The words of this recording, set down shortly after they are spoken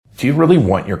Do you really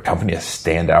want your company to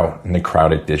stand out in the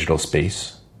crowded digital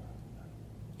space?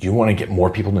 Do you want to get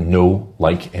more people to know,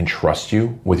 like, and trust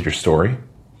you with your story?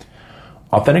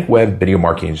 Authentic Web Video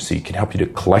Marketing Agency can help you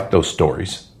to collect those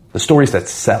stories, the stories that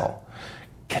sell,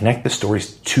 connect the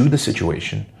stories to the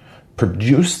situation,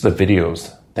 produce the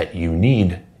videos that you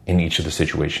need in each of the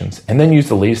situations, and then use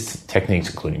the latest techniques,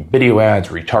 including video ads,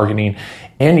 retargeting,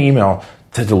 and email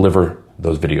to deliver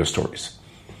those video stories.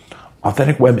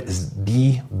 Authentic Web is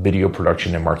the video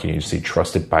production and marketing agency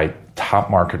trusted by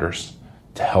top marketers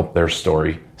to help their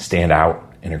story stand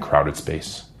out in a crowded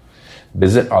space.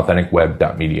 Visit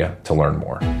authenticweb.media to learn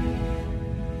more.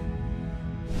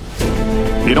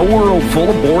 In a world full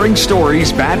of boring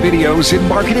stories, bad videos, and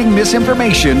marketing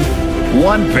misinformation,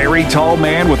 one very tall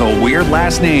man with a weird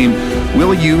last name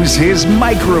will use his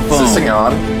microphone. Is this thing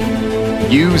on?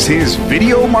 Use his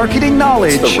video marketing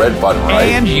knowledge. It's the red button, right?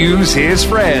 And use his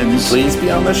friends. Please be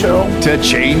on the show. To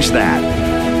change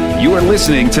that. You are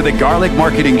listening to the Garlic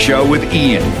Marketing Show with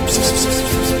Ian.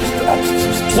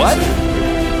 What?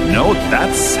 No,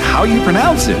 that's how you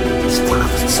pronounce it.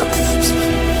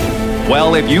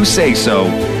 Well, if you say so,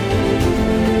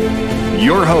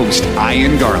 your host,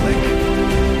 Ian Garlic.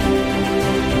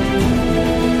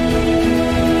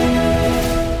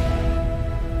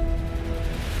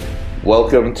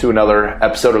 Welcome to another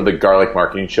episode of the Garlic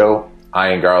Marketing Show.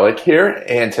 Ian Garlic here,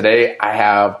 and today I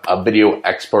have a video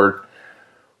expert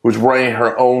who's running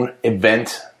her own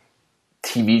event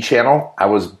TV channel. I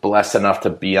was blessed enough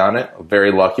to be on it.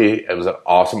 Very lucky. It was an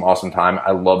awesome time.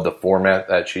 I love the format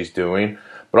that she's doing.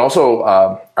 But also,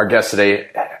 our guest today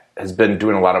has been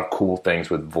doing a lot of cool things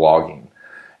with vlogging.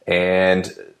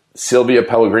 And Sylvia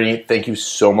Pellegrini, thank you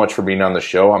so much for being on the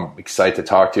show. I'm excited to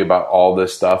talk to you about all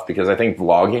this stuff because I think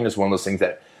vlogging is one of those things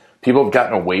that people have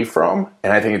gotten away from,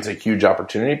 and I think it's a huge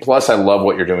opportunity. Plus, I love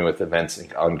what you're doing with events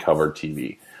and Uncovered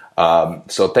TV.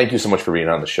 So thank you so much for being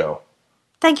on the show.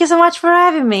 Thank you so much for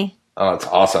having me. Oh, it's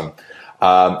awesome.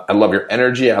 I love your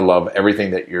energy. I love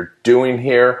everything that you're doing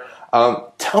here.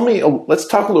 Tell me, let's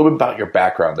talk a little bit about your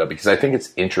background, though, because I think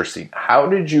it's interesting. How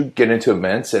did you get into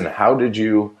events, and how did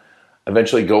you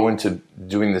eventually go into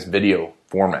doing this video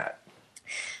format?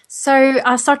 So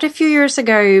I started a few years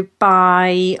ago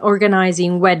by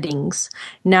organizing weddings.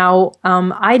 Now,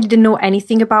 I didn't know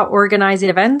anything about organizing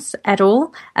events at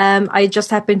all. I just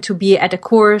happened to be at a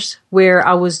course where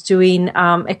I was doing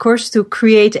a course to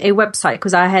create a website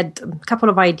because I had a couple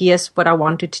of ideas what I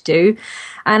wanted to do.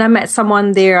 And I met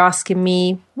someone there asking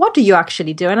me, what do you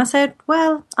actually do? And I said,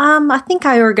 well, I think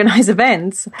I organize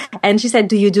events. And she said,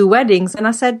 do you do weddings? And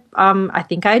I said, I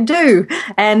think I do.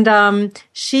 And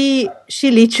she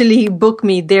literally booked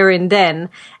me there and then.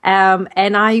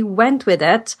 And I went with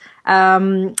it.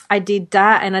 I did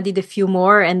that and I did a few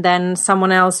more. And then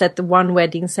someone else at the one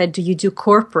wedding said, do you do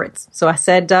corporates? So I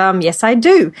said, yes, I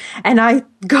do. And I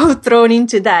got thrown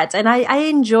into that. And I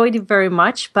enjoyed it very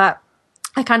much. But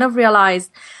I kind of realized,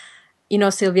 you know,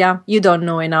 Sylvia, you don't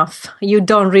know enough. You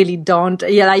don't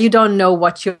know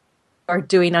what you are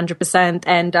doing 100%.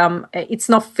 And it's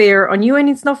not fair on you and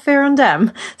it's not fair on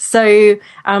them. So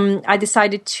I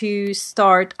decided to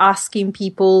start asking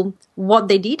people what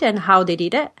they did and how they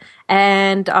did it.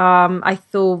 And I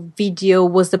thought video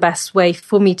was the best way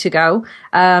for me to go.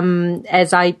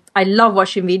 As I love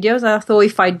watching videos. I thought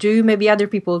if I do, maybe other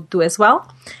people do as well.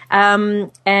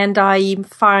 And I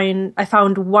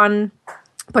found one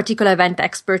particular event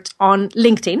expert on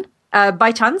LinkedIn.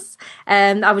 By chance,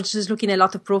 and I was just looking at a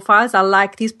lot of profiles. I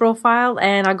liked his profile,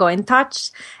 and I got in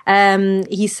touch.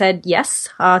 He said yes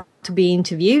to be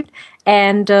interviewed,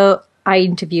 and I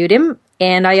interviewed him,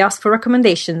 and I asked for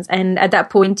recommendations. And at that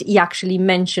point, he actually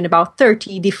mentioned about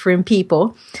 30 different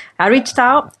people. I reached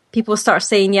out, people start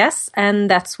saying yes, and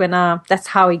that's when that's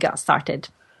how it got started.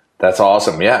 That's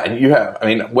awesome. Yeah,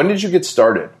 and when did you get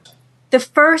started? The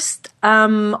first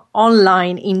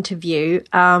online interview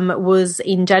was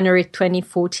in January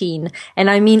 2014. And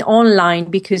I mean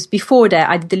online because before that,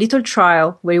 I did a little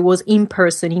trial where it was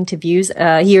in-person interviews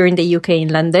here in the UK in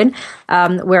London,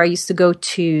 where I used to go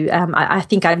to, I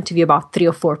think I interviewed about 3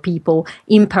 or 4 people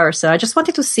in person. I just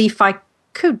wanted to see if I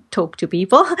could talk to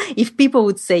people, if people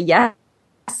would say yes,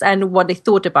 and what they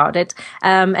thought about it.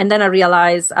 And then I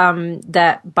realized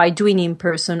that by doing in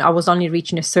person, I was only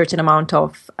reaching a certain amount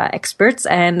of experts,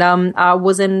 and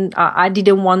I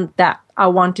didn't want that. I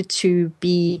wanted to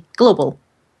be global.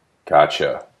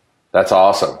 Gotcha. That's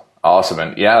awesome. Awesome.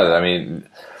 And yeah, I mean,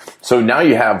 so now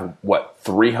you have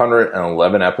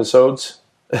 311 episodes?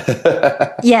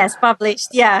 Yes, published.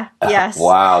 Yeah. Yes.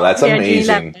 Wow. That's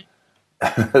amazing.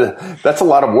 That's a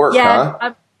lot of work,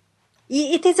 huh?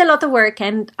 It is a lot of work,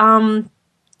 and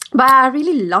but I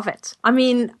really love it. I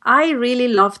mean, I really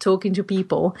love talking to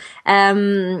people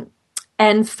and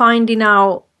finding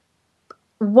out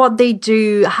what they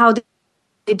do, how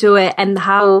they do it, and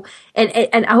how,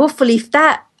 and hopefully if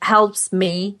that helps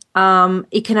me,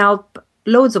 it can help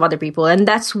loads of other people. And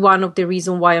that's one of the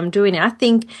reasons why I'm doing it. I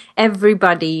think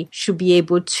everybody should be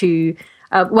able to,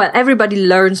 everybody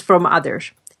learns from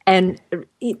others. And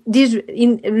these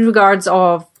in regards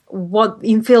of what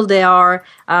in field they are,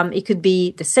 it could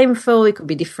be the same field, it could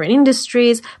be different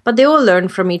industries, but they all learn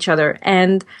from each other.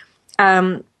 And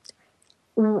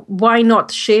why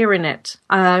not sharing it,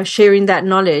 sharing that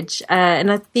knowledge?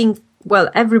 And I think,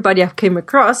 everybody I've came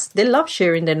across, they love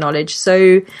sharing their knowledge.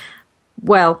 So,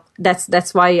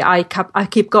 that's why I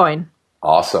keep going.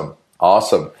 Awesome.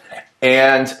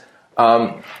 And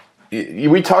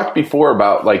we talked before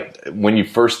about like when you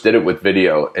first did it with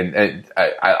video, and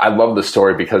I love the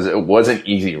story because it wasn't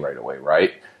easy right away,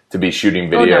 right? To be shooting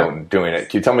video and doing it.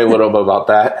 Can you tell me a little bit about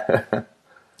that?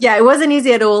 Yeah, it wasn't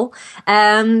easy at all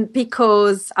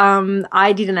because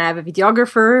I didn't have a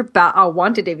videographer, but I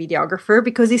wanted a videographer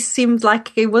because it seemed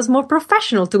like it was more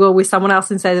professional to go with someone else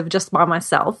instead of just by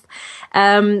myself.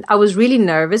 I was really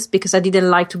nervous because I didn't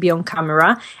like to be on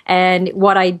camera. And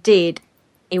what I did,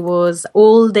 it was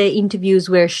all the interviews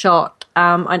were shot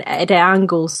at an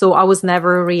angle, so I was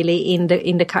never really in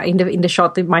the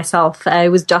shot myself.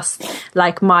 It was just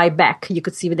like my back. You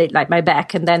could see like my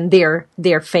back, and then their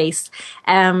face.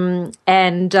 But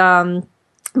I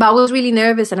was really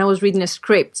nervous, and I was reading a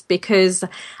script because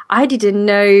I didn't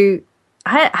know.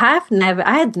 I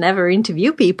had never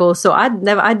interviewed people, so I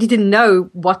didn't know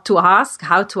what to ask,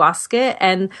 how to ask it,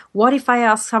 and what if I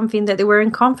asked something that they were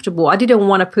uncomfortable? I didn't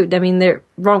want to put them in the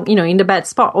wrong, in the bad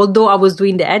spot. Although I was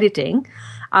doing the editing,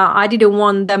 I didn't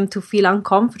want them to feel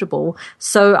uncomfortable.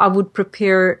 So I would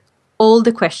prepare all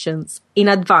the questions in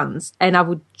advance, and I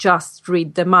would just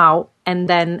read them out, and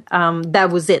then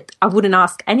that was it. I wouldn't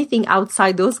ask anything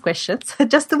outside those questions,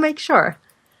 just to make sure.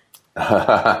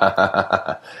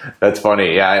 That's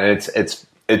funny. Yeah. And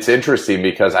it's interesting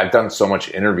because I've done so much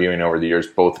interviewing over the years,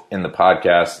 both in the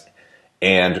podcast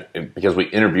and because we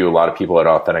interview a lot of people at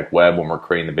Authentic Web when we're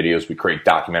creating the videos, we create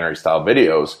documentary style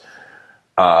videos.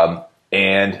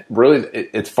 And really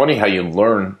it's funny how you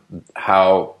learn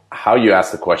how you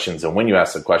ask the questions, and when you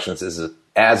ask the questions is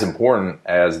as important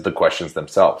as the questions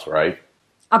themselves, right?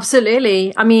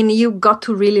 Absolutely. I mean, you got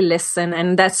to really listen.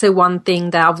 And that's the one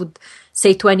thing that I would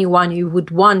say to anyone who would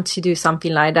want to do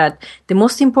something like that. The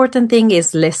most important thing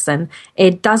is listen.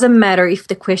 It doesn't matter if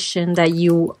the question that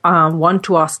you want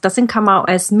to ask doesn't come out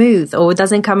as smooth or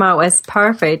doesn't come out as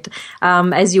perfect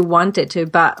as you want it to,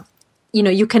 but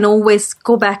you can always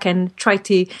go back and try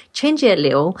to change it a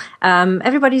little.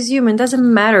 Everybody's human.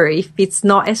 Doesn't matter if it's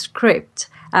not a script.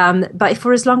 But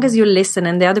for as long as you listen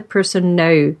and the other person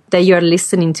know that you're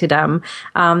listening to them,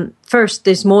 first,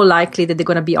 there's more likely that they're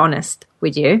going to be honest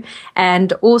with you.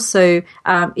 And also,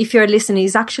 if you're listening,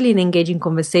 it's actually an engaging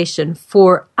conversation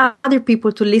for other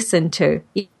people to listen to.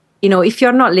 If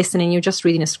you're not listening, you're just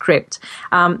reading a script,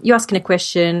 you're asking a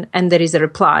question and there is a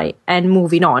reply and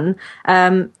moving on.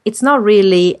 It's not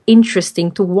really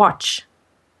interesting to watch.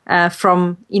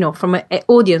 From an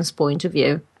audience point of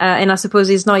view. And I suppose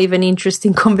it's not even an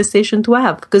interesting conversation to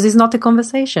have because it's not a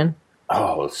conversation.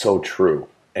 Oh, it's so true.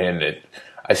 And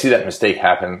I see that mistake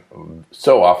happen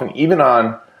so often, even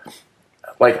on,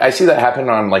 I see that happen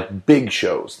on, big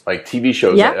shows, like TV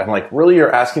shows. Yeah. I'm like, really,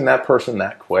 you're asking that person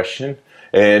that question?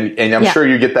 And I'm sure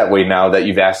you get that way now that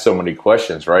you've asked so many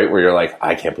questions, right? Where you're like,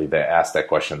 I can't believe they asked that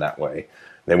question that way.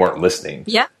 They weren't listening.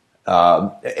 Yeah.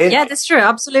 Yeah, that's true.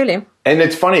 Absolutely. And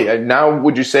it's funny. Now,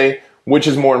 would you say which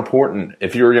is more important?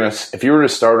 If you were to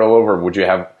start all over, would you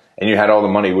have, and you had all the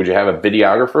money, would you have a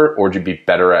videographer, or would you be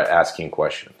better at asking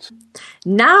questions?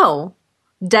 Now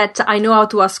that I know how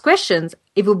to ask questions,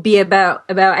 it would be about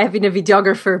having a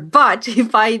videographer. But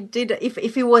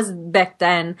if it was back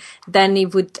then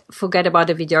it would forget about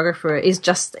the videographer.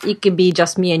 It could be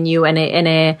just me and you and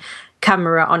a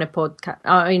camera on a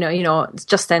podcast, it's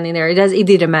just standing there. It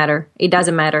didn't matter. It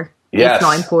doesn't matter. Yes. It's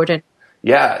not important.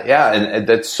 Yeah. And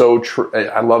that's so true.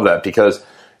 I love that because,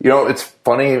 it's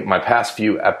funny. My past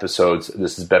few episodes,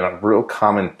 this has been a real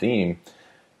common theme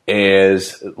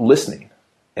is listening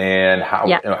and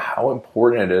how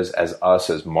important it is as us,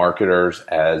 as marketers,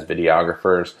 as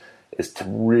videographers, is to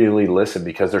really listen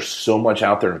because there's so much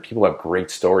out there and people have great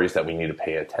stories that we need to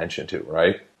pay attention to,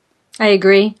 right? I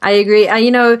agree. I've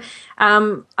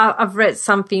read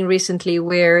something recently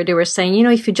where they were saying,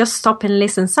 if you just stop and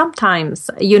listen, sometimes,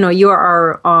 you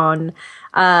are on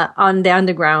on the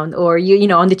underground, or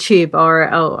on the tube, or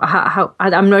how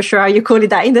I'm not sure how you call it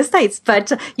that in the States,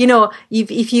 but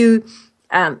if you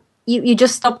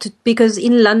just stop because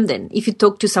in London, if you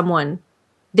talk to someone,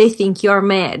 they think you're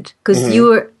mad because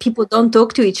people don't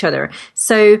talk to each other.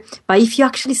 So, but if you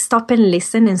actually stop and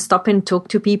listen and stop and talk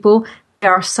to people,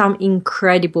 there are some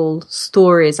incredible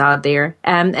stories out there,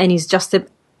 and it's just a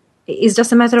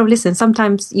matter of listening.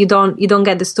 Sometimes you don't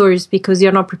get the stories because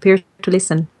you're not prepared to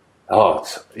listen. Oh,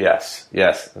 yes.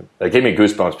 That gave me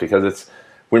goosebumps because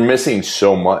we're missing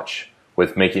so much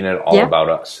with making it all about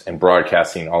us and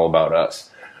broadcasting all about us.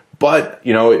 But,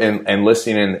 and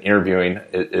listening and interviewing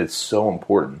is so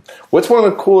important. What's one of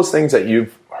the coolest things that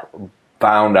you've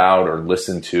found out or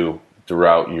listened to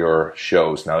throughout your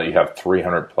shows now that you have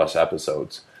 300 plus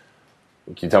episodes?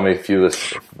 Can you tell me a few of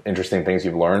the interesting things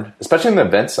you've learned, especially on the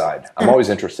event side? I'm always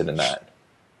interested in that.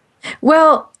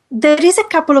 Well, there is a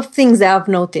couple of things that I've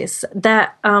noticed.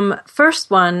 That first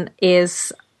one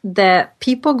is that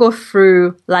people go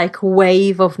through like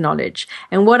wave of knowledge.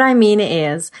 And what I mean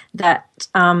is that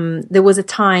there was a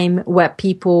time where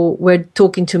people were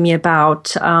talking to me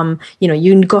about,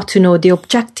 you got to know the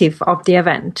objective of the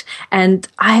event. And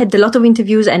I had a lot of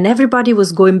interviews and everybody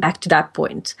was going back to that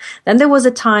point. Then there was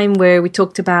a time where we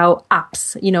talked about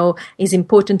apps. It's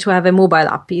important to have a mobile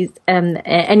app.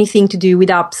 Anything to do with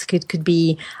apps could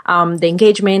be the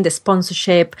engagement, the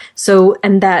sponsorship.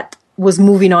 And that was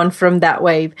moving on from that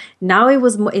wave. Now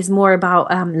is more about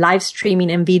live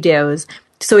streaming and videos.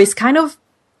 So it's kind of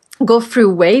go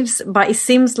through waves, but it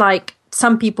seems like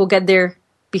some people get there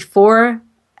before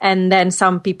and then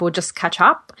some people just catch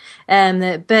up.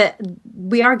 But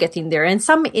we are getting there. And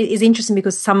some is interesting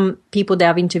because some people that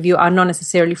I've interviewed are not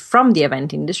necessarily from the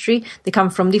event industry. They come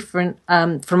from different,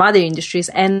 from other industries,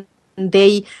 and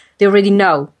they already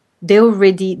know. They're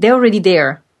already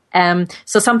there.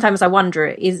 So sometimes I wonder,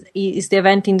 is the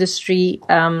event industry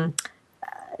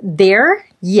there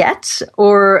yet,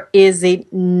 or is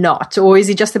it not, or is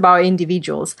it just about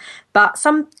individuals? But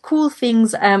some cool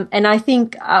things, and I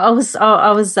think I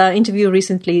was interviewed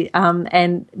recently,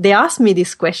 and they asked me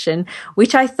this question,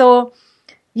 which I thought,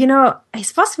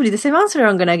 it's possibly the same answer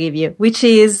I'm going to give you, which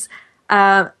is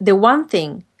the one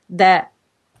thing that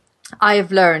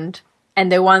I've learned, and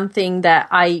the one thing that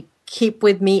I keep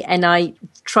with me, and I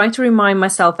try to remind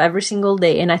myself every single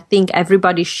day, and I think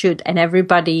everybody should, and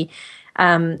everybody,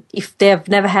 if they have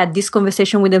never had this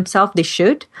conversation with themselves, they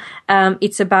should.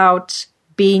 It's about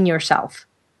being yourself,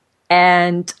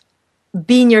 and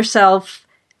being yourself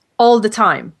all the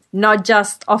time, not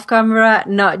just off camera,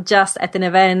 not just at an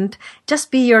event.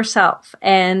 Just be yourself,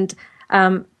 and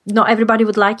not everybody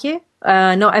would like you,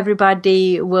 not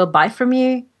everybody will buy from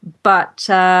you, but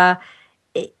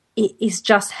it is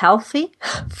just healthy,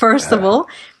 first of all,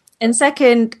 and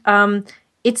second,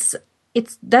 it's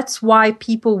that's why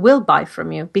people will buy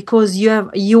from you, because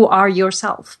you are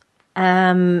yourself,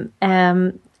 and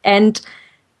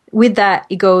with that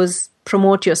it goes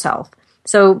promote yourself.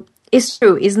 So it's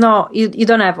true. It's not you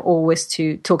don't have always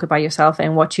to talk about yourself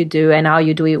and what you do and how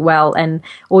you do it well and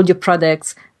all your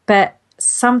products, but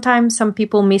sometimes some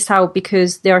people miss out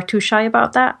because they are too shy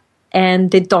about that.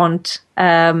 And they don't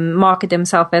market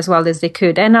themselves as well as they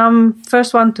could. And I'm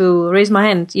first one to raise my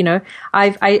hand.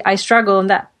 I struggle on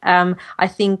that. I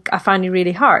think I find it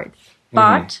really hard.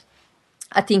 But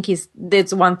I think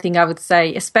there's one thing I would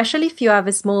say, especially if you have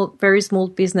a very small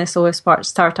business or a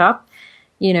startup.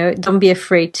 Don't be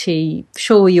afraid to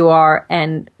show who you are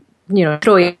and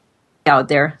throw it out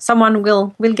there. Someone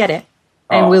will get it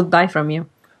and will buy from you.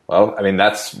 Well, I mean,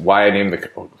 that's why I named the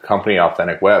company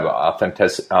Authentic Web.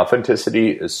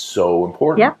 Authenticity is so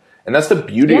important. Yeah. And that's the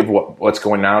beauty of what's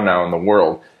going on now in the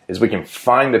world, is we can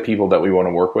find the people that we want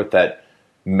to work with that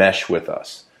mesh with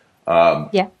us.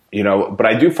 But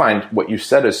I do find what you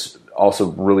said is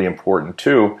also really important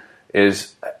too,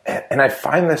 and I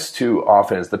find this too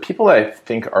often, is the people that I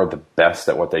think are the best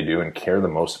at what they do and care the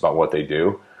most about what they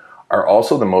do are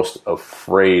also the most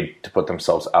afraid to put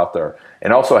themselves out there,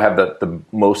 and also have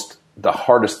the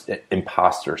hardest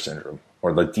imposter syndrome,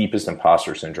 or the deepest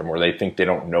imposter syndrome, where they think they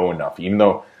don't know enough, even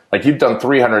though, like, you've done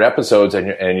 300 episodes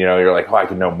and you're like, oh, I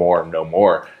can know more.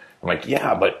 I'm like,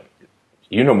 yeah, but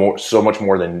you know so much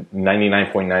more than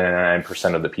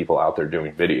 99.99% of the people out there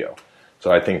doing video.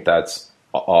 So I think that's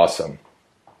awesome.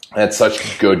 That's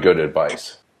such good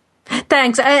advice.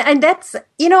 Thanks. And that's,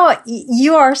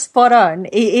 you are spot on.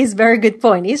 It is a very good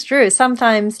point. It's true.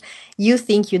 Sometimes you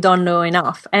think you don't know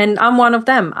enough. And I'm one of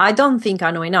them. I don't think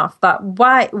I know enough. But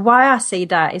why I say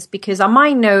that is because I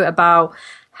might know about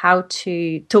how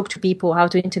to talk to people, how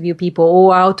to interview people,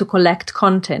 or how to collect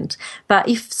content. But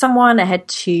if someone had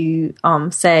to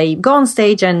say, go on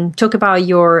stage and talk about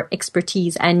your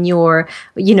expertise and your,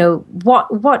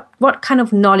 what kind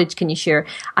of knowledge can you share?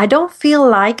 I don't feel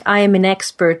like I am an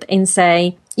expert in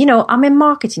say, I'm a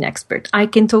marketing expert. I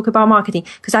can talk about marketing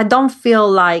because I don't feel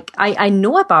like I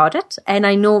know about it and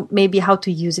I know maybe how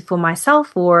to use it for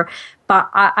myself but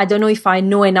I don't know if I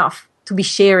know enough to be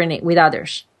sharing it with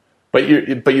others. But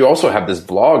you also have this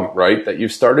blog, right, that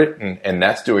you've started, and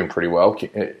that's doing pretty well.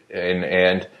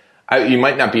 And you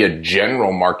might not be a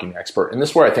general marketing expert, and this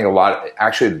is where I think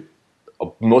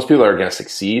most people that are going to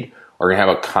succeed are going to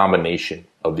have a combination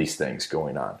of these things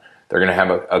going on. They're going to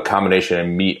have a combination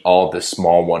and meet all at this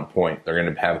small one point. They're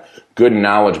going to have good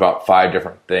knowledge about 5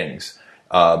 different things.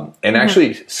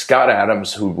 Actually, Scott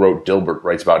Adams, who wrote Dilbert,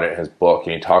 writes about it in his book,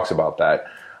 and he talks about that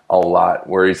a lot,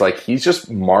 where he's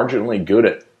just marginally good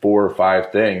at 4 or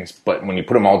 5 things, but when you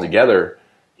put them all together,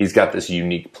 he's got this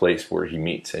unique place where he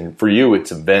meets. And for you,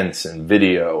 it's events and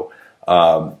video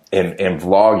and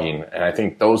vlogging, and I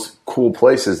think those cool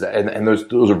places, and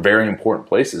those are very important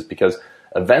places because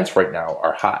events right now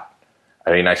are hot.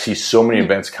 I mean, I see so many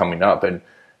events coming up, and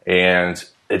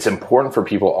it's important for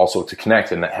people also to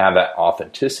connect and have that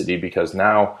authenticity because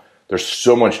now there's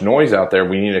so much noise out there.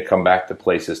 We need to come back to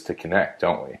places to connect,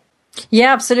 don't we?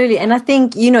 Yeah, absolutely. And I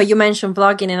think, you mentioned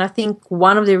vlogging, and I think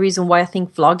one of the reasons why I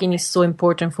think vlogging is so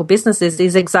important for businesses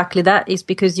is exactly that, is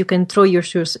because you can throw your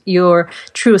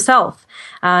true self.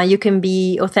 You can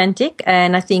be authentic,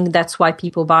 and I think that's why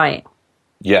people buy it.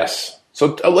 Yes.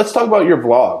 So let's talk about your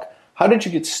vlog. How did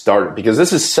you get started? Because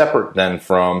this is separate then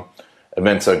from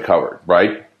Events Uncovered,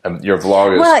 right? Your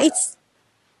vlog is... Well,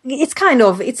 it's kind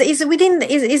of it's within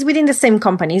the same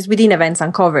company, it's within Events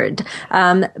Uncovered,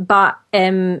 but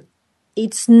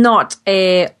it's not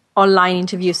a online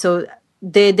interview. So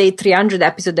the 300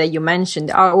 episodes that you mentioned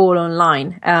are all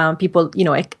online. People,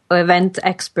 event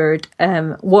expert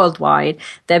worldwide,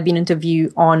 they've been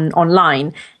interviewed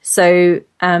online. So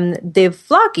the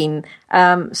vlogging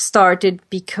started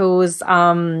because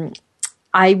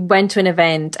I went to an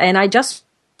event and I just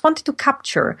wanted to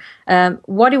capture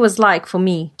what it was like for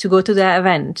me to go to the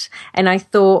event, and I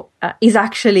thought is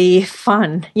actually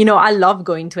fun. I love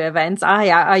going to events.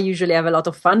 I usually have a lot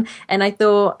of fun, and I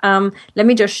thought let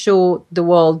me just show the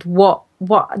world what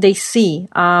they see,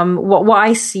 what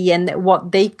I see, and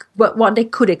what they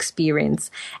could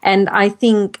experience. And I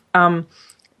think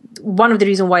one of the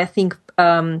reasons why I think,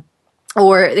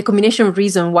 or the combination of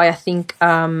reasons why I think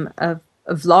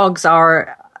vlogs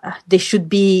are. They should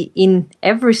be in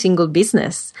every single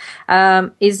business.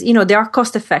 Is they are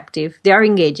cost effective, they are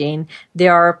engaging, they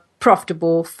are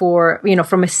profitable for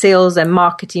from a sales and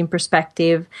marketing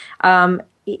perspective.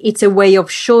 It's a way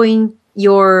of showing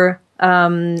your a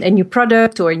new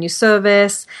product or a new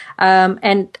service,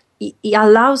 and it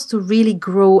allows to really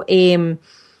grow a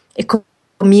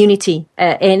community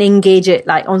and engage it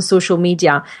like on social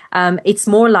media. It's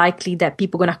more likely that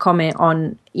people are going to comment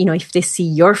on, if they see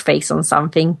your face on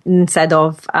something instead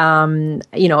of,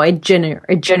 a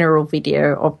general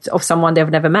video of someone they've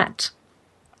never met.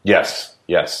 Yes.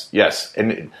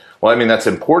 And well, I mean, that's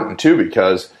important too,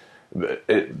 because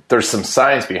there's some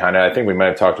science behind it. I think we might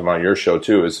have talked about on your show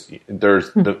too, is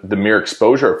there's the mere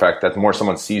exposure effect, that the more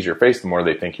someone sees your face, the more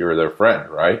they think you're their friend,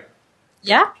 right?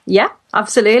 Yeah,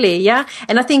 absolutely. Yeah.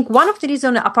 And I think one of the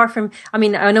reasons, apart from, I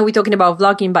know we're talking about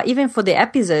vlogging, but even for the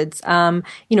episodes,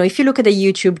 if you look at the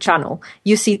YouTube channel,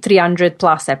 you see 300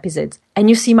 plus episodes and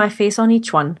you see my face on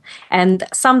each one. And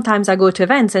sometimes I go to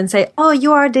events and say, oh,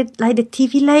 you are the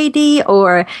TV lady,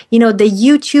 or, the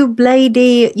YouTube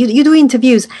lady. You do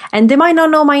interviews, and they might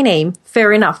not know my name.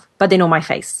 Fair enough. But they know my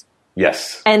face.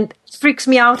 Yes. And it freaks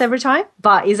me out every time,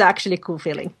 but it's actually a cool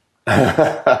feeling.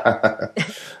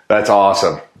 That's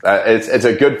awesome. It's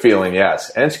a good feeling, yes,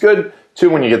 and it's good too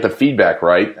when you get the feedback,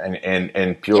 right?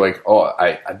 And people are like, oh,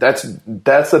 that's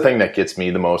the thing that gets me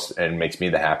the most and makes me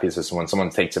the happiest is when someone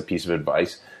takes a piece of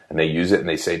advice and they use it and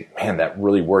they say, man, that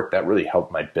really worked. That really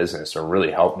helped my business, or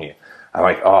really helped me. I'm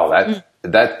like, oh,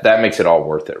 that makes it all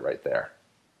worth it right there.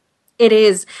 It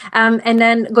is. And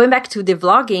then going back to the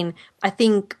vlogging, I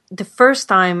think the first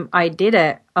time I did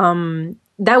it,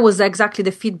 that was exactly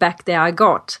the feedback that I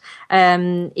got.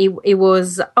 It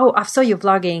was, oh, I saw you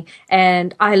vlogging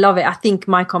and I love it. I think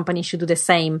my company should do the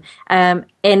same.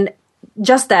 And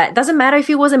just that. Doesn't matter if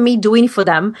it wasn't me doing it for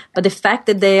them, but the fact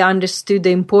that they understood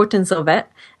the importance of it,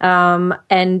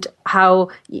 and how,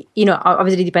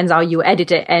 obviously it depends how you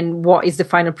edit it and what is the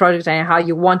final product and how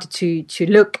you want it to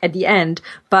look at the end.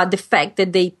 But the fact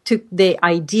that they took the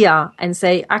idea and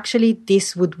say, actually,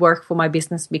 this would work for my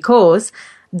business, because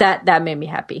that made me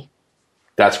happy.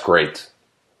 That's great.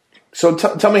 So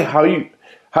tell me how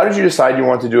did you decide you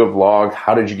want to do a vlog?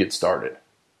 How did you get started?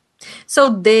 So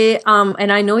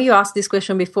and I know you asked this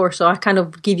question before, so I kind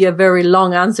of give you a very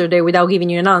long answer there without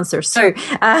giving you an answer. So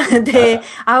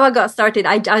how I got started,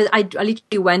 I literally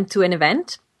went to an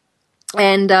event,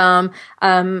 and I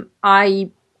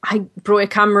brought a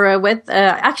camera with.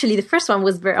 Actually, the first one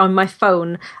was on my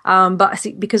phone, but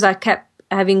because I kept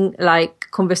having like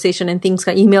conversation and things,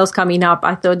 emails coming up,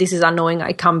 I thought this is annoying.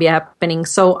 It can't be happening.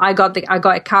 So I got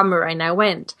a camera and I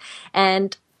went.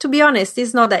 And to be honest,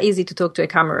 it's not that easy to talk to a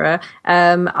camera.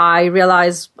 I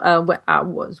realized when I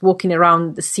was walking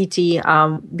around the city,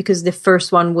 because the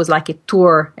first one was like a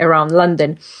tour around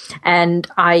London, and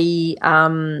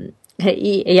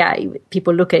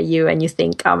people look at you and you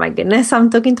think, oh my goodness, I'm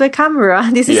talking to a camera.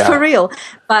 This is for real.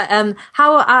 But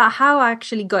how I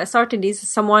actually got started is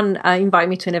someone invited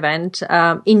me to an event.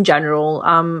 In general,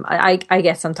 I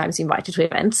get sometimes invited to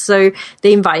events. So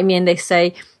they invite me and they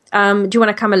say, do you want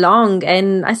to come along?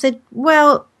 And I said,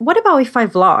 well, what about if I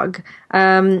vlog?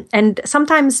 And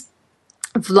sometimes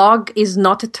vlog is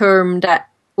not a term that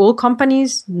all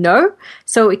companies know.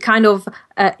 So it kind of,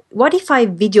 what if I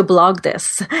video blog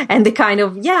this? And they kind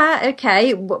of, yeah,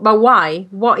 okay, but why?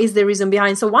 What is the reason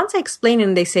behind? So once I explained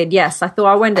and they said yes, I thought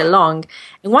I went along.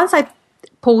 And once I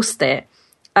posted it,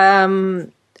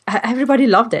 everybody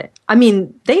loved it. I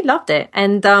mean, they loved it.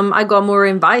 And I got more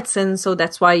invites. And so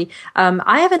that's why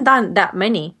I haven't done that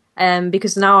many,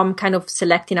 because now I'm kind of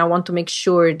selecting. I want to make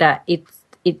sure that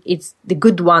it's the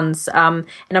good ones. And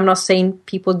I'm not saying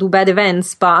people do bad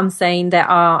events, but I'm saying that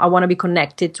I want to be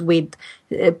connected with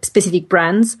specific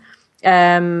brands.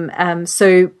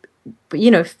 So,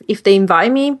 if they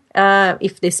invite me,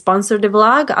 if they sponsor the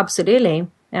vlog, absolutely.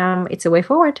 It's a way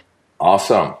forward.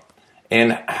 Awesome.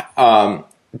 And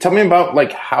tell me about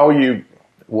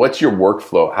what's your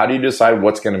workflow? How do you decide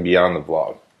what's going to be on the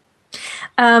vlog?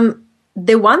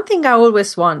 The one thing I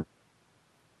always want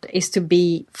is to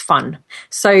be fun.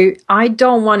 So I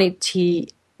don't want it to,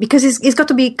 because it's got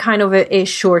to be kind of a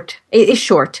short. It's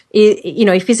short.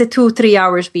 If it's a 2-3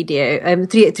 hours video,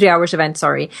 3 hours event,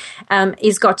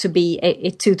 it's got to be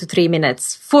a 2 to 3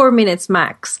 minutes, 4 minutes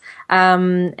max,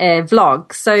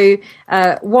 vlog. So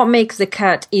what makes the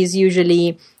cut is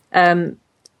usually a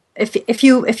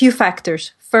few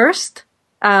factors. First,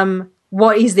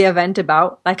 what is the event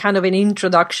about? Like kind of an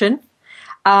introduction.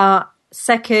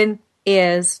 Second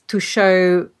is to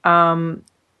show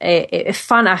a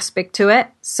fun aspect to it.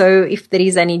 So if there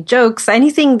is any jokes,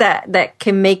 anything that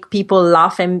can make people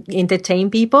laugh and entertain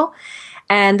people.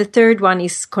 And the third one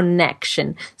is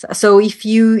connection. So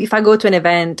if I go to an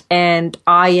event and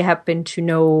I happen to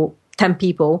know 10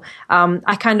 people,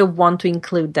 I kind of want to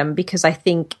include them, because I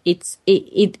think it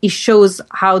shows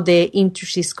how the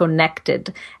interest is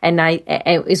connected, and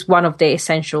is one of the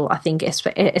essential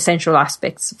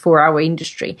aspects for our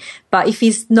industry. But if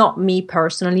it's not me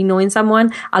personally knowing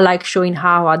someone, I like showing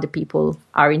how other people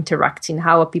are interacting,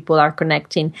 how people are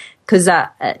connecting, because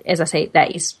as I say,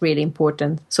 that is really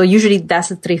important. So usually that's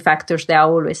the 3 factors that I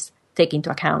always take into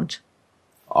account.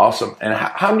 Awesome. And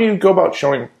how do you go about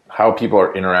showing how people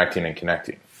are interacting and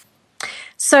connecting?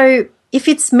 So if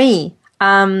it's me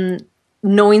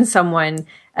knowing someone,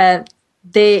 I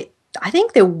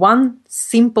think the one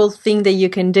simple thing that you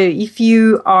can do if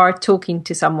you are talking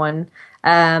to someone,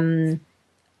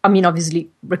 obviously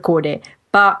record it,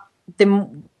 but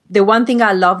the one thing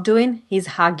I love doing is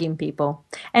hugging people.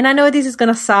 And I know this is going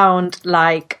to sound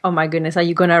like, oh my goodness, are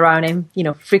you going around and,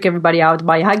 freak everybody out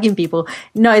by hugging people?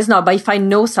 No, it's not. But if I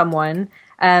know someone,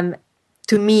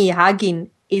 to me, hugging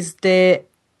is the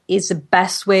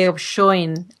best way of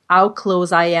showing how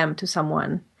close I am to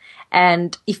someone.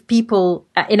 And if people,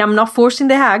 and I'm not forcing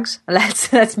the hugs,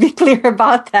 let's be clear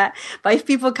about that. But if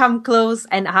people come close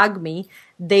and hug me,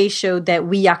 they show that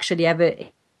we actually have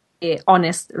a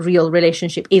honest, real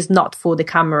relationship. Is not for the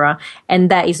camera,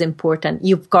 and that is important.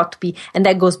 You've got to be, and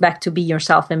that goes back to be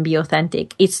yourself and be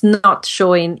authentic. It's not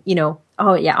showing,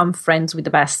 oh yeah, I'm friends with the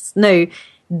best. No.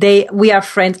 We are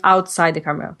friends outside the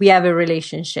camera. We have a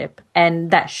relationship,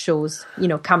 and that shows,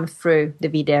 come through the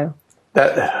video.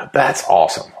 That's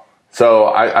awesome. So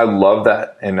I love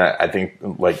that. And I think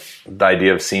the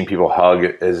idea of seeing people hug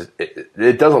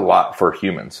it does a lot for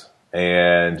humans.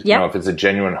 And you know, if it's a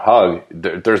genuine hug,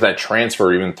 there's that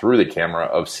transfer even through the camera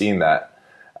of seeing that,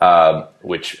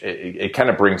 which it kind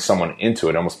of brings someone into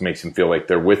it. Almost makes them feel like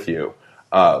they're with you.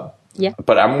 But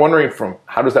I'm wondering,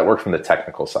 how does that work from the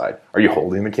technical side? Are you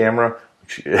holding the camera?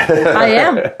 I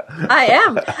am.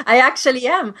 I actually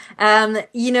am.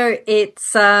 You know,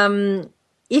 it's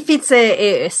if it's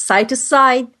a side to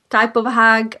side type of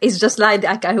hug, it's just like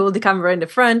I hold the camera in the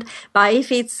front. But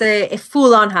if it's a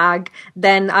full on hug,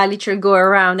 then I literally go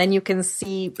around and you can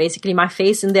see basically my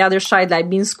face and the other side like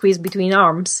being squeezed between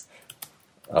arms.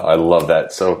 I love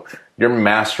that. So you're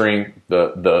mastering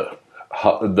the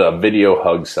video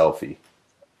hug selfie.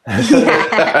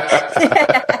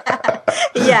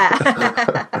 Yeah.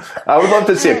 I would love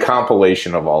to see a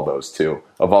compilation of all those too,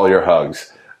 of all your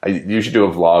hugs. You should do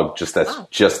a vlog just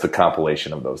the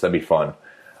compilation of those. That'd be fun.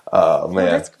 Man,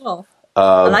 that's cool.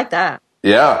 I like that.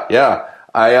 Yeah.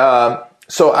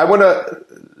 So I want to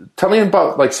tell me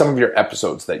about like some of your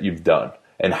episodes that you've done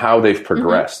and how they've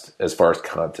progressed as far as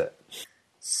content.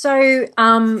 So,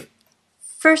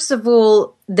 first of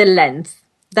all, the length.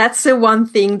 That's the one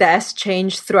thing that has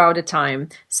changed throughout the time.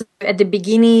 So at the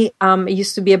beginning, it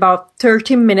used to be about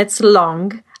 30 minutes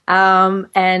long.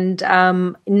 And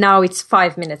now it's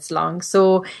 5 minutes long.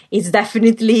 So it's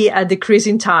definitely a decrease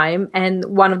in time. And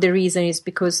one of the reasons is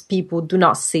because people do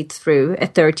not sit through a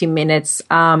 30 minutes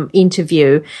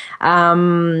interview.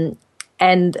 And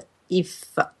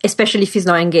especially if it's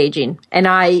not engaging. And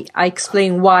I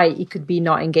explain why it could be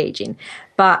not engaging.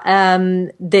 But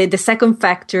the second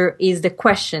factor is the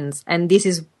questions. And this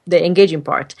is the engaging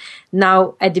part.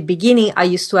 Now, at the beginning, I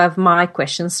used to have my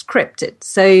questions scripted.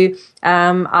 So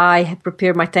I had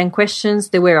prepared my 10 questions.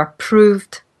 They were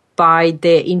approved by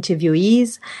the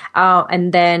interviewees.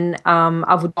 And then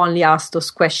I would only ask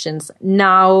those questions.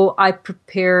 Now I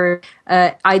prepare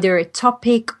either a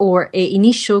topic or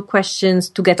initial questions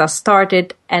to get us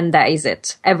started. And that is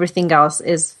it. Everything else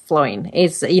is flowing.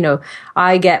 It's,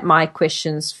 I get my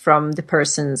questions from the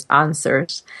person's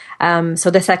answers.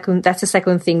 So that's the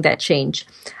second thing that changed.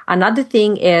 Another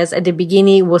thing is at the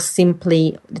beginning was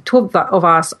simply the two of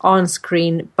us on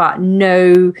screen, but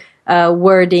no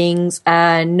wordings,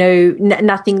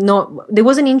 nothing. There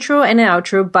was an intro and an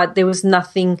outro, but there was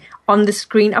nothing on the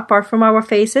screen apart from our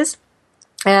faces.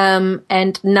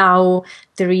 And now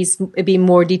there is a bit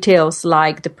more details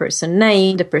like the person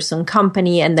name, the person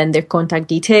company, and then their contact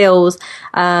details.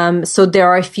 So there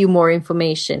are a few more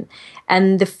information.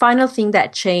 And the final thing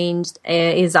that changed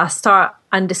is I start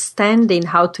understanding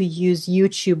how to use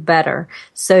YouTube better.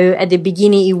 So at the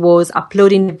beginning, it was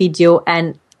uploading the video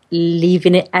and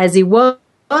leaving it as it was.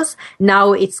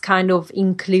 Now it's kind of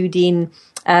including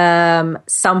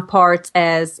some parts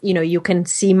as, you can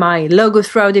see my logo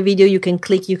throughout the video. You can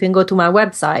go to my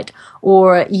website,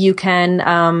 or you can,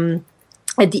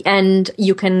 at the end,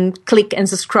 you can click and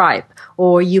subscribe,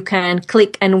 or you can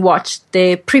click and watch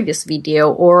the previous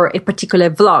video or a particular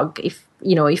vlog if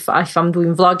I'm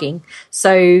doing vlogging.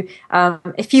 So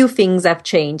a few things have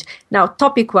changed. Now,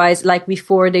 topic-wise, like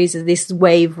before, there's this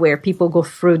wave where people go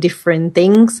through different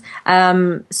things.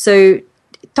 So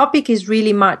topic is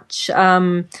really much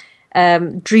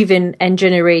driven and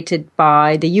generated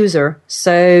by the user.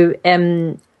 So,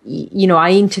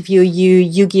 I interview you,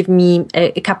 you give me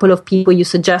a couple of people you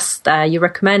suggest, you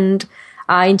recommend,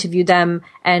 I interview them,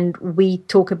 and we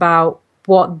talk about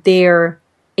what their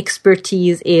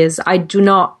expertise is. I do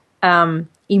not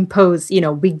impose,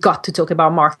 we got to talk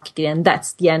about marketing and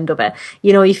that's the end of it.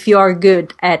 If you are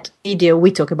good at video,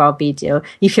 we talk about video.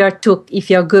 If you're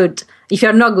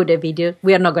not good at video,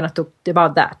 we are not going to talk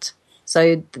about that.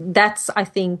 So I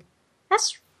think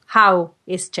that's how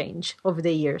it's changed over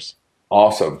the years.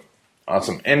 Awesome.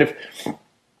 And if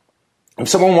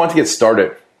someone wants to get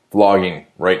started vlogging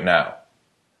right now,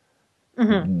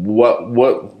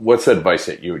 what's the advice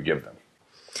that you would give them?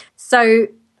 So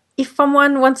if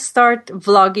someone wants to start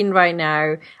vlogging right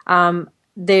now,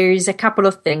 there's a couple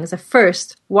of things.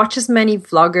 First, watch as many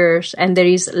vloggers, and there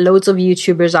is loads of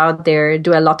YouTubers out there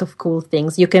do a lot of cool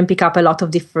things. You can pick up a lot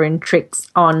of different tricks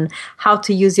on how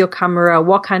to use your camera,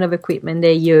 what kind of equipment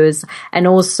they use, and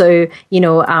also,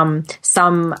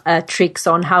 some tricks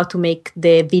on how to make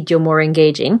the video more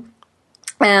engaging.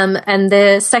 And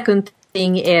the second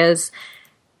thing is,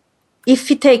 if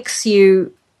it takes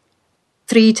you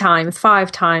 3 times,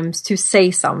 5 times to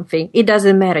say something, it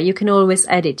doesn't matter. You can always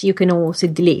edit. You can also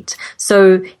delete.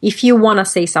 So if you want to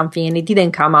say something and it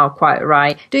didn't come out quite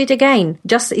right, do it again.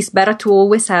 It's better to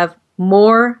always have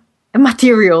more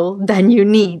material than you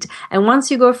need. And once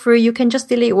you go through, you can just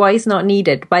delete what is not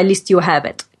needed, but at least you have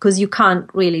it, because you can't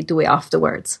really do it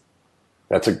afterwards.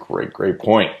 That's a great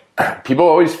point. people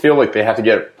always feel like they have to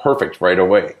get it perfect right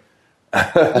away.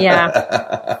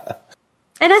 Yeah.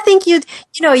 And I think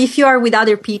if you are with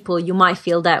other people, you might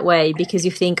feel that way because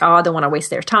you think, oh, I don't want to waste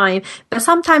their time. But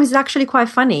sometimes it's actually quite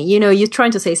funny. You're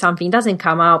trying to say something, it doesn't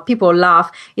come out, people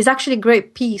laugh. It's actually a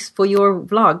great piece for your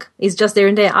vlog. It's just there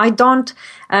and there. I don't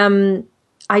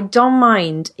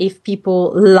mind if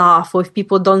people laugh or if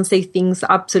people don't say things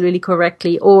absolutely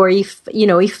correctly or if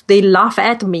they laugh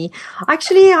at me.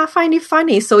 Actually, I find it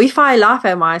funny. So if I laugh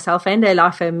at myself and they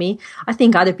laugh at me, I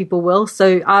think other people will.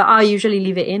 So I usually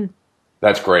leave it in.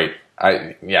 That's great.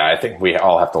 I think we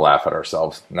all have to laugh at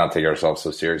ourselves, not take ourselves so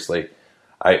seriously.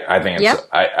 I think it's,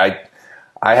 I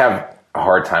have a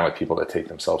hard time with people that take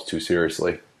themselves too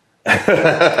seriously.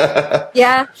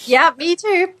 Yeah, me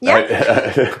too.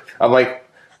 Yeah. I'm like,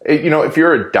 if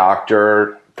you're a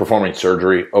doctor performing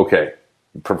surgery, okay,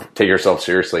 take yourself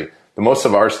seriously. But most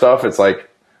of our stuff, it's like,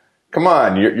 come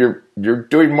on, you're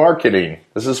doing marketing.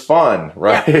 This is fun,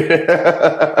 right?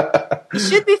 Yeah. It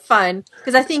should be fun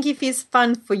because I think if it's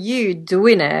fun for you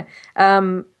doing it,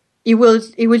 it will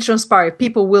transpire.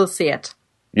 People will see it.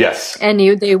 Yes, and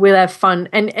they will have fun,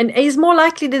 and it's more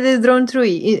likely that they're drawn to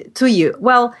you.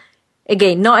 Well,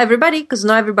 again, not everybody, because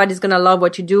not everybody's gonna love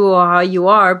what you do or how you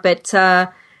are, but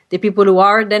the people who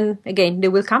are, then again, they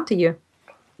will come to you.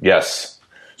 Yes.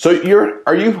 So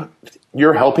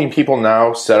you're helping people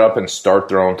now set up and start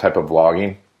their own type of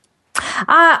vlogging?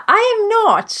 I am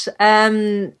not.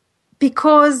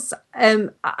 Because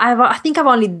I think I've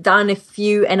only done a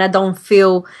few, and I don't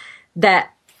feel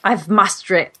that I've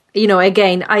mastered it.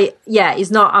 Again,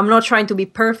 I'm not trying to be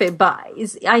perfect, but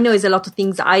I know it's a lot of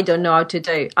things I don't know how to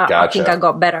do. Gotcha. I think I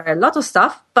got better at a lot of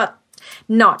stuff, but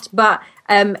not. But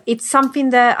it's something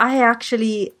that I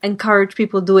actually encourage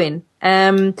people doing.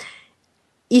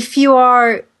 If you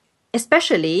are,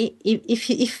 especially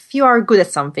if you are good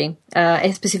at something,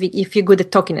 if you're good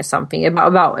at talking at something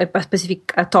about a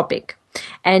specific topic,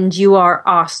 and you are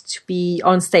asked to be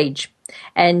on stage,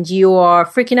 and you are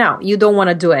freaking out, you don't want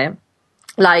to do it.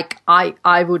 Like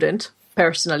I wouldn't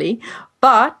personally,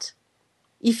 but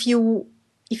if you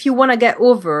want to get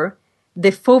over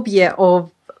the phobia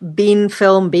of being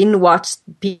filmed, being watched,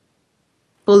 people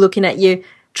looking at you,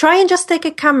 try and just take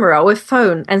a camera or a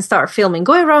phone and start filming.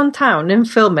 Go around town and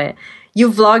film it.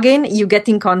 You're vlogging, you're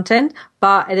getting content,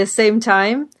 but at the same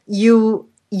time, you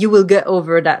will get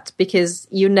over that because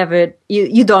you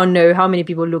don't know how many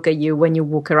people look at you when you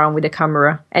walk around with a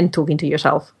camera and talking to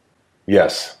yourself.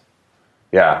 Yes.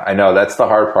 Yeah, I know. That's the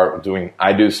hard part of doing.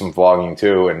 I do some vlogging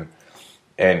too, and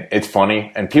it's funny.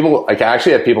 And people, like, I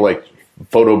actually have people like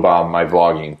photobomb my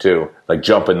vlogging too, like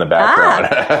jump in the background.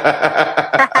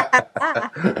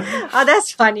 Oh,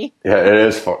 that's funny. Yeah, it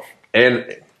is fun.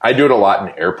 And I do it a lot in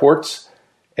airports.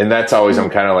 And that's always, I'm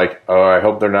kind of like, oh, I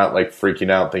hope they're not like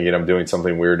freaking out thinking I'm doing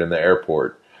something weird in the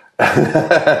airport.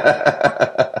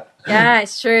 Yeah,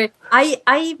 it's true.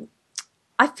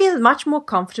 I feel much more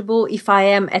comfortable if I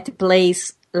am at a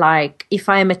place, like if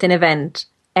I am at an event,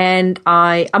 and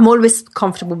I'm always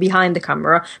comfortable behind the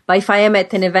camera. But if I am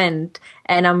at an event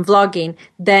and I'm vlogging,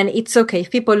 then it's okay.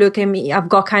 If people look at me, I've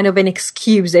got kind of an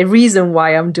excuse, a reason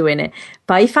why I'm doing it.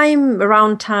 But if I'm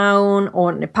around town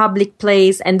or in a public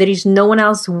place and there is no one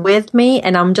else with me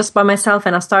and I'm just by myself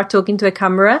and I start talking to a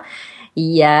camera,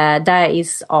 yeah, that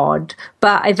is odd.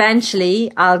 But eventually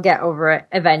I'll get over it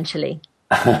eventually.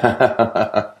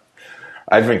 I've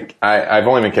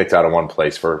only been kicked out of one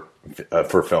place for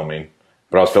filming.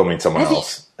 But I was filming someone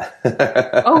else.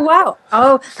 Oh, wow.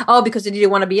 Oh, because they didn't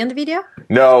want to be on the video?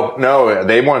 No,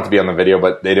 they wanted to be on the video,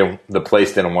 but the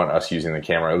place didn't want us using the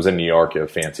camera. It was in New York, a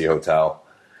fancy hotel.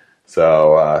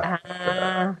 So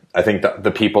I think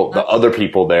the other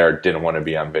people there didn't want to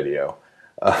be on video.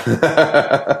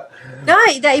 No,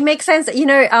 it makes sense.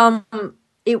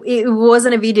 It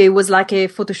wasn't a video. It was like a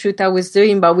photo shoot I was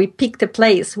doing, but we picked a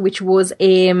place, which was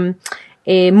a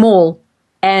mall,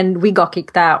 and we got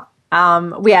kicked out.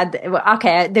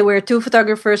 There were two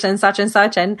photographers and such,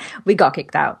 and we got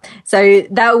kicked out. So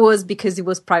that was because it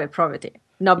was private property,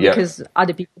 not because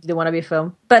other people didn't want to be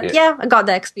filmed. But yeah, I got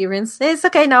that experience. It's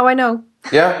okay, now I know.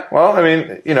 Yeah, well, I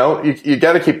mean, you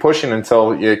got to keep pushing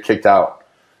until you get kicked out.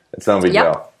 It's no big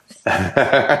deal.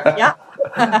 Yeah.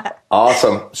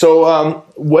 Awesome. So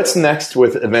what's next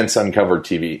with Events Uncovered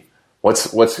TV? What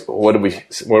are we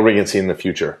going to see in the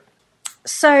future?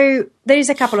 So there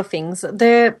is a couple of things.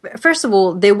 First of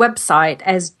all, the website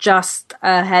has just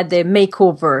had a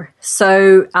makeover.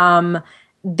 So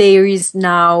there is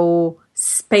now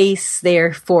space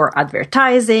there for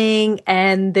advertising,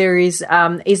 and there is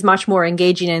much more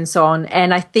engaging and so on.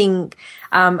 And I think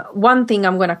one thing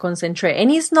I'm going to concentrate,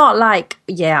 and it's not like,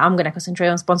 I'm going to concentrate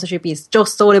on sponsorship, it's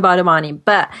just all about the money,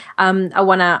 but I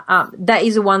want to, that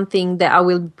is one thing that I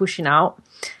will be pushing out.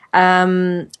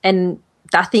 And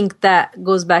I think that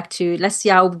goes back to, let's see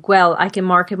how well I can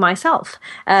market myself.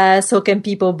 So can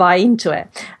people buy into it?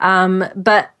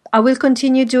 But I will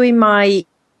continue doing my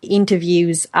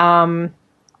interviews with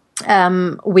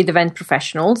event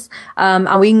professionals. I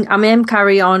am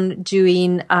carry on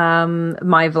doing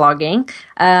my vlogging,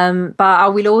 but I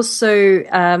will also,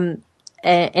 and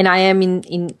I am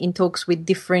in talks with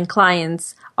different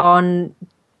clients on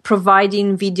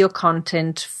providing video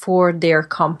content for their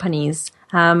companies,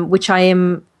 which I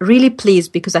am really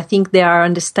pleased, because I think they are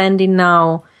understanding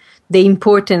now the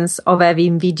importance of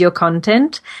having video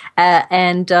content,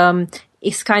 and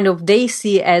it's kind of, they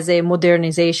see it as a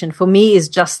modernization. For me, it's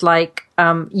just like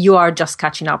you are just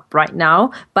catching up right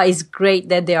now, but it's great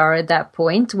that they are at that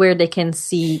point where they can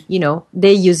see,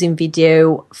 they're using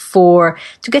video to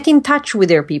get in touch with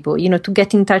their people, to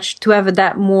get in touch, to have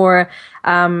that more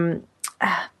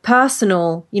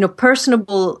personable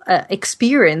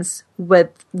experience with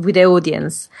the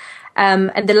audience.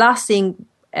 And the last thing,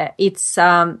 it's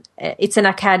an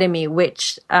academy,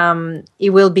 which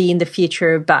it will be in the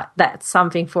future, but that's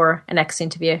something for a next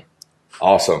interview.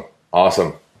 Awesome.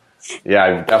 Yeah,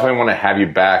 I definitely want to have you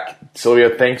back. Silvia,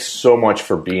 thanks so much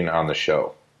for being on the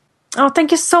show. Oh,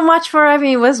 thank you so much for having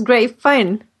me. It was great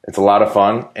fun. It's a lot of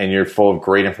fun, and you're full of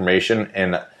great information,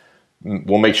 and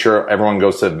we'll make sure everyone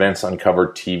goes to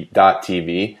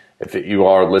eventsuncovered.tv. If you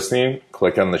are listening,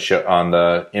 click on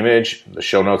the image. The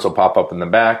show notes will pop up in the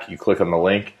back. You click on the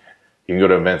link. You can go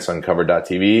to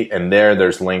eventsuncovered.tv, and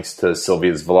there's links to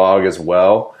Silvia's vlog as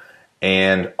well,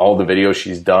 and all the videos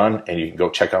she's done, and you can go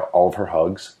check out all of her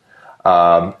hugs.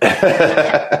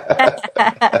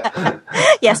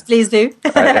 Yes, please do.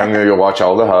 I'm going to go watch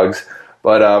all the hugs.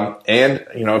 But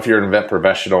if you're an event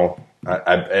professional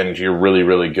and you're really,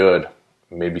 really good,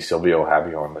 maybe Silvia will have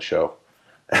you on the show.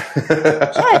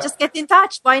 Yeah, just get in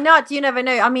touch. Why not? You never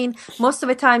know. I mean, most of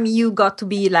the time you got to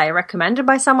be like recommended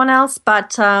by someone else,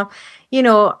 but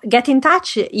get in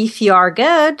touch. If you are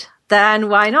good, then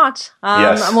why not?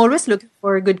 Yes. I'm always looking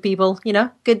for good people,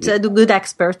 good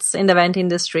experts in the event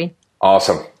industry.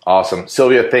 Awesome.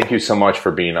 Silvia, thank you so much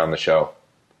for being on the show.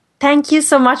 Thank you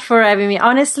so much for having me.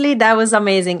 Honestly, that was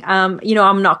amazing.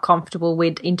 I'm not comfortable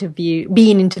with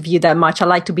being interviewed that much. I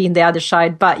like to be in the other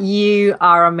side, but you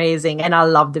are amazing, and I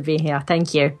love to be here.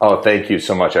 Thank you. Oh, thank you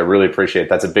so much. I really appreciate it.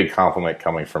 That's a big compliment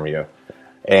coming from you.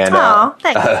 And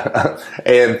thanks.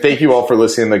 and thank you all for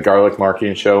listening to the Garlic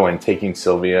Marketing Show and taking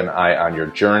Silvia and I on your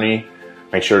journey.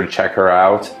 Make sure to check her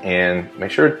out, and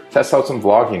make sure to test out some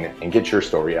vlogging and get your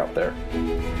story out there.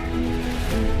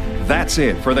 That's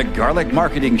it for the Garlic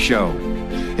Marketing Show.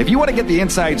 If you want to get the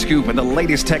inside scoop and the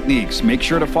latest techniques, make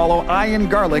sure to follow Ian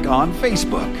Garlic on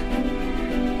Facebook.